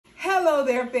Hello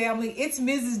there, family. It's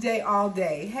Mrs. Day all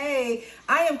day. Hey,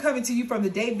 I am coming to you from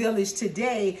the Day Village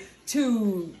today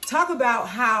to talk about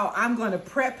how I'm going to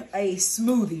prep a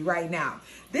smoothie right now.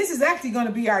 This is actually going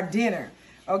to be our dinner.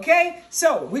 Okay,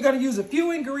 so we're going to use a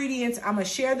few ingredients. I'm going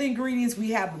to share the ingredients.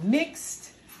 We have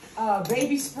mixed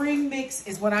baby spring mix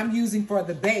is what I'm using for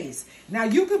the base. Now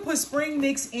you can put spring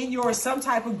mix in your some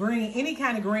type of green, any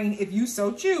kind of green if you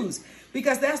so choose,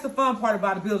 because that's the fun part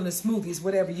about building a smoothie is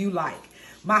whatever you like.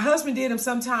 My husband did them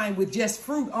sometime with just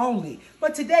fruit only,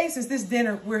 but today, since this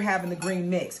dinner, we're having the green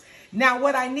mix. Now,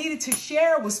 what I needed to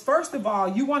share was, first of all,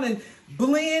 you want to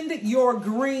blend your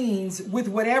greens with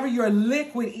whatever your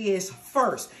liquid is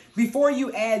first, before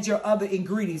you add your other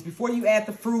ingredients, before you add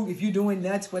the fruit, if you're doing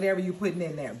nuts, whatever you're putting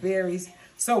in there, berries,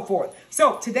 so forth.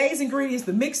 So today's ingredients,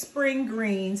 the mixed spring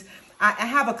greens. I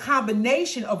have a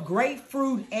combination of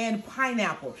grapefruit and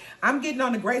pineapple. I'm getting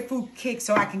on the grapefruit kick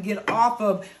so I can get off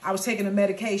of, I was taking a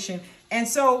medication. And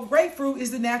so grapefruit is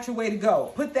the natural way to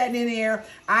go. Put that in there.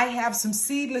 I have some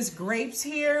seedless grapes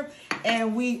here,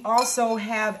 and we also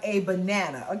have a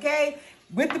banana, okay?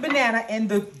 With the banana and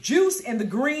the juice and the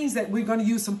greens that we're gonna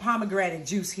use some pomegranate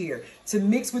juice here to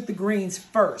mix with the greens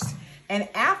first. And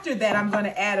after that, I'm going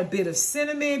to add a bit of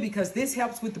cinnamon because this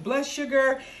helps with the blood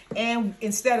sugar. And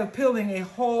instead of peeling a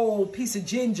whole piece of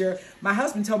ginger, my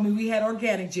husband told me we had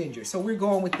organic ginger. So we're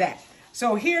going with that.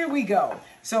 So here we go.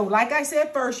 So like I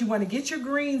said, first, you want to get your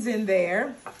greens in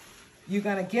there. You're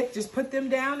going to just put them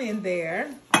down in there.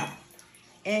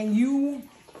 And you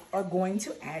are going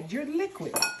to add your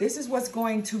liquid. This is what's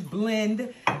going to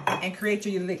blend and create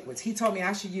your liquids. He told me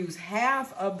I should use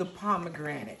half of the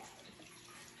pomegranate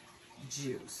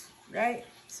juice, right?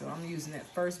 So I'm using that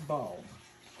first bowl.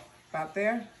 About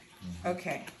there? Mm-hmm.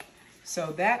 Okay.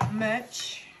 So that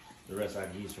much. The rest I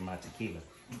can use for my tequila.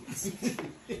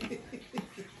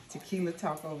 Tequila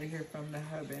talk over here from the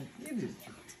husband.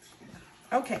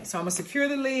 Okay, so I'm gonna secure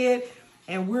the lid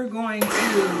and we're going to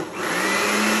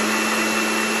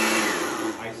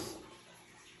ice.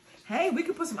 Hey, we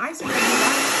could put some ice in there.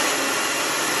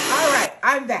 All right,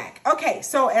 I'm back. Okay,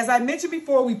 so as I mentioned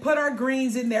before, we put our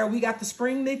greens in there. We got the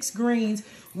spring mix greens.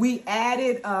 We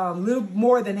added a little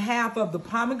more than half of the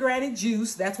pomegranate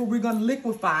juice. That's what we're going to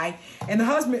liquefy. And the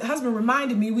husband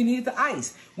reminded me we needed the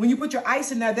ice. When you put your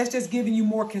ice in there, that's just giving you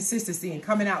more consistency and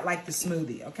coming out like the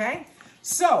smoothie, okay?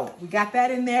 So we got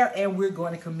that in there, and we're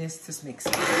going to commence to mix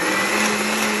it.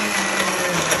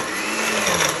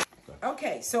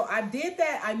 Okay, so I did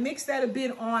that. I mixed that a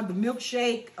bit on the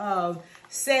milkshake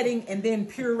setting and then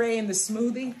puree in the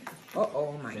smoothie.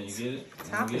 Uh-oh, my Can you get it?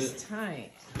 top is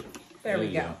tight. There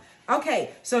we go.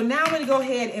 Okay, so now I'm going to go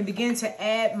ahead and begin to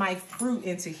add my fruit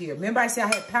into here. Remember I said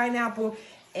I had pineapple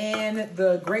and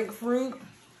the grapefruit?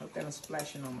 Hope that was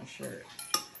splashing on my shirt.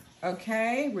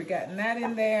 Okay, we're getting that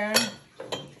in there.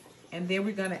 And then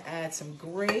we're going to add some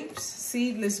grapes,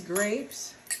 seedless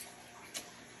grapes.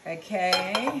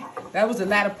 Okay, that was the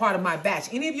latter part of my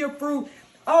batch. Any of your fruit,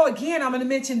 oh, again, I'm going to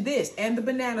mention this, and the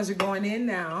bananas are going in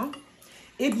now.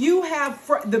 If you have,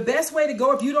 the best way to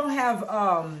go, if you don't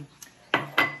have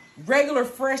regular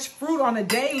fresh fruit on a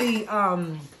daily,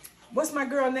 what's my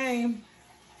girl name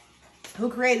who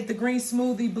created the green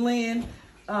smoothie blend?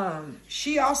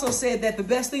 She also said that the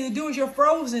best thing to do is your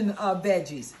frozen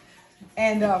veggies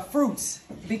and fruits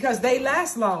because they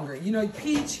last longer. You know,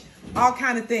 peach, all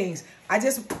kind of things. I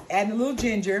just add a little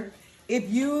ginger. If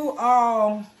you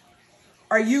are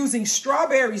using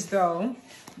strawberries, though,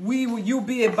 you'll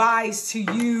be advised to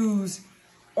use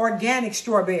organic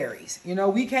strawberries. You know,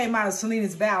 we came out of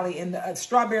Salinas Valley, and the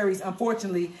strawberries,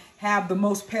 unfortunately, have the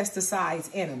most pesticides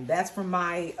in them. That's from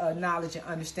my knowledge and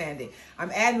understanding.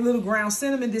 I'm adding a little ground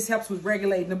cinnamon. This helps with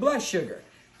regulating the blood sugar.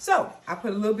 So I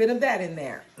put a little bit of that in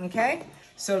there, okay?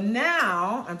 So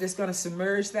now I'm just going to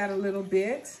submerge that a little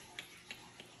bit.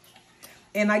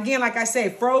 And again, like I say,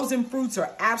 frozen fruits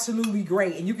are absolutely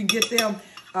great. And you can get them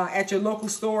at your local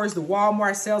stores. The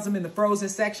Walmart sells them in the frozen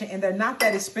section. And they're not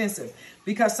that expensive.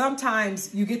 Because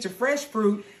sometimes you get your fresh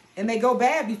fruit and they go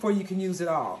bad before you can use it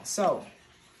all. So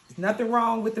there's nothing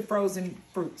wrong with the frozen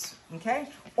fruits. Okay?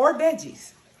 Or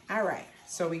veggies. All right.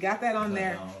 So we got that on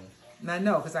there. And I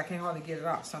know because I can't hardly get it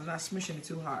off. So I'm not smushing it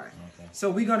too hard. Okay. So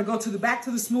we're going to go back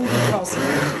to the smoothie pulse.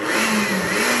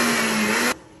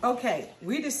 Okay,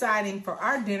 we're deciding for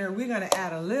our dinner, we're going to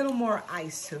add a little more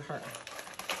ice to her.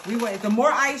 The more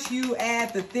ice you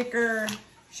add, the thicker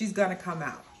she's going to come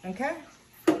out, okay?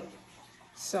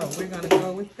 So we're going to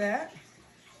go with that.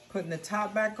 Putting the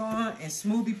top back on and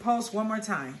smoothie pulse one more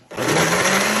time. All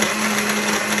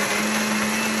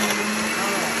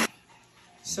right.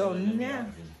 So now,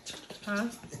 huh?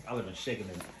 I live in shaking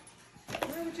it.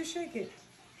 Where would you shake it?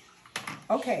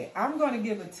 Okay, I'm going to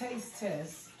give a taste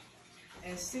test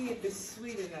and see if it's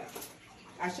sweet enough.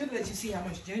 I should let you see how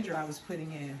much ginger I was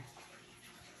putting in.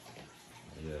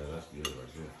 Yeah, that's good right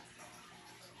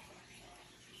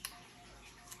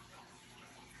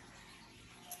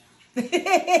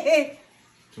there.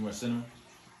 Too much cinnamon?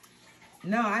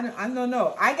 No, I don't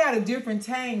know. I got a different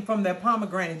tang from the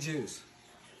pomegranate juice.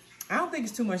 I don't think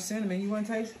it's too much cinnamon. You want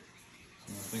to taste?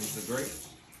 I think it's the grapes.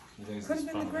 Could have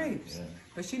been the grapes. Yeah.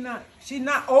 But she's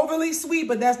not overly sweet,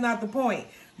 but that's not the point.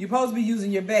 You're supposed to be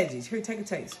using your veggies. Here, take a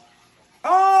taste.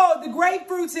 Oh, the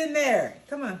grapefruit's in there.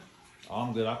 Come on. Oh,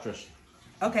 I'm good. I'll trust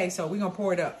you. Okay, so we're going to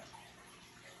pour it up.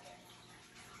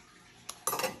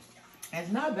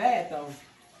 It's not bad, though.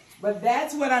 But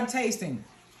that's what I'm tasting.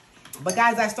 But,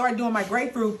 guys, I started doing my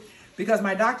grapefruit because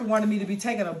my doctor wanted me to be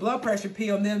taking a blood pressure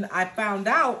pill. And then I found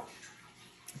out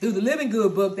through the Living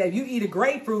Good book that if you eat a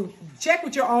grapefruit, check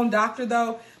with your own doctor,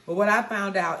 though. But what I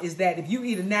found out is that if you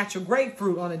eat a natural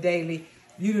grapefruit on a daily,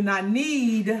 you do not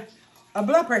need a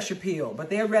blood pressure pill.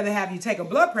 But they'd rather have you take a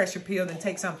blood pressure pill than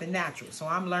take something natural. So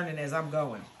I'm learning as I'm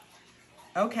going.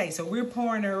 Okay, so we're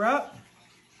pouring her up.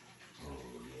 Oh,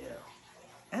 yeah.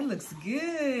 That looks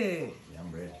good. Yeah,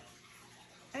 I'm ready.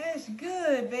 That's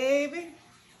good, baby.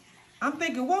 I'm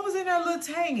thinking, what was in there a little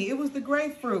tangy? It was the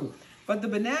grapefruit. But the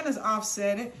bananas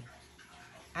offset it.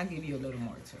 I'll give you a little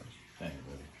more, too. Thank you,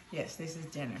 baby. Yes, this is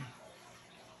dinner.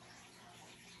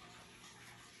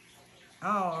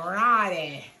 All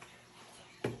righty.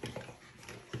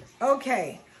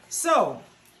 Okay, so.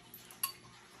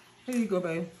 Here you go,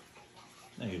 baby.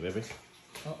 Thank you, baby.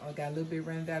 Oh, I got a little bit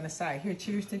running down the side. Here,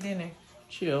 cheers to dinner.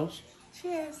 Cheers.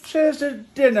 Cheers. Cheers to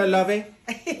dinner, lovey.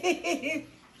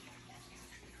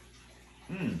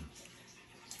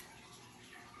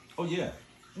 Oh, yeah.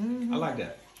 I like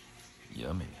that.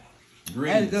 Yummy.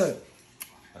 Greens. That's good.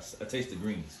 I taste the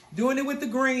greens. Doing it with the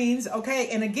greens, okay?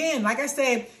 And again, like I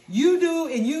said, you do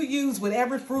and you use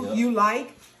whatever fruit you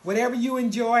like, whatever you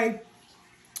enjoy,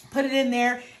 put it in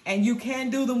there. And you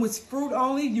can do them with fruit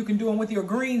only. You can do them with your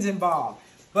greens involved.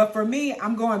 But for me,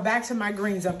 I'm going back to my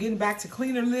greens. I'm getting back to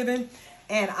cleaner living,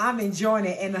 and I'm enjoying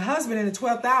it. And the husband in the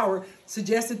 12th hour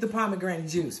suggested the pomegranate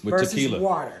juice with versus tequila.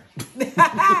 Water.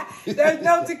 There's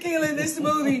no tequila in this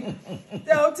smoothie.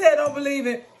 Don't believe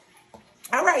it.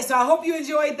 All right, so I hope you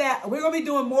enjoyed that. We're going to be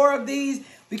doing more of these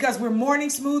because we're morning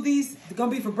smoothies. They're going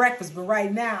to be for breakfast, but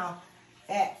right now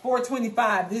at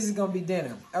 4:25, this is going to be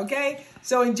dinner, okay?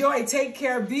 So enjoy, take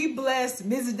care, be blessed.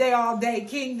 Mrs. Day all day,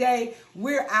 King Day.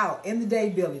 We're out in the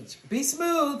Day Village. Be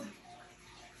smooth.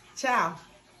 Ciao.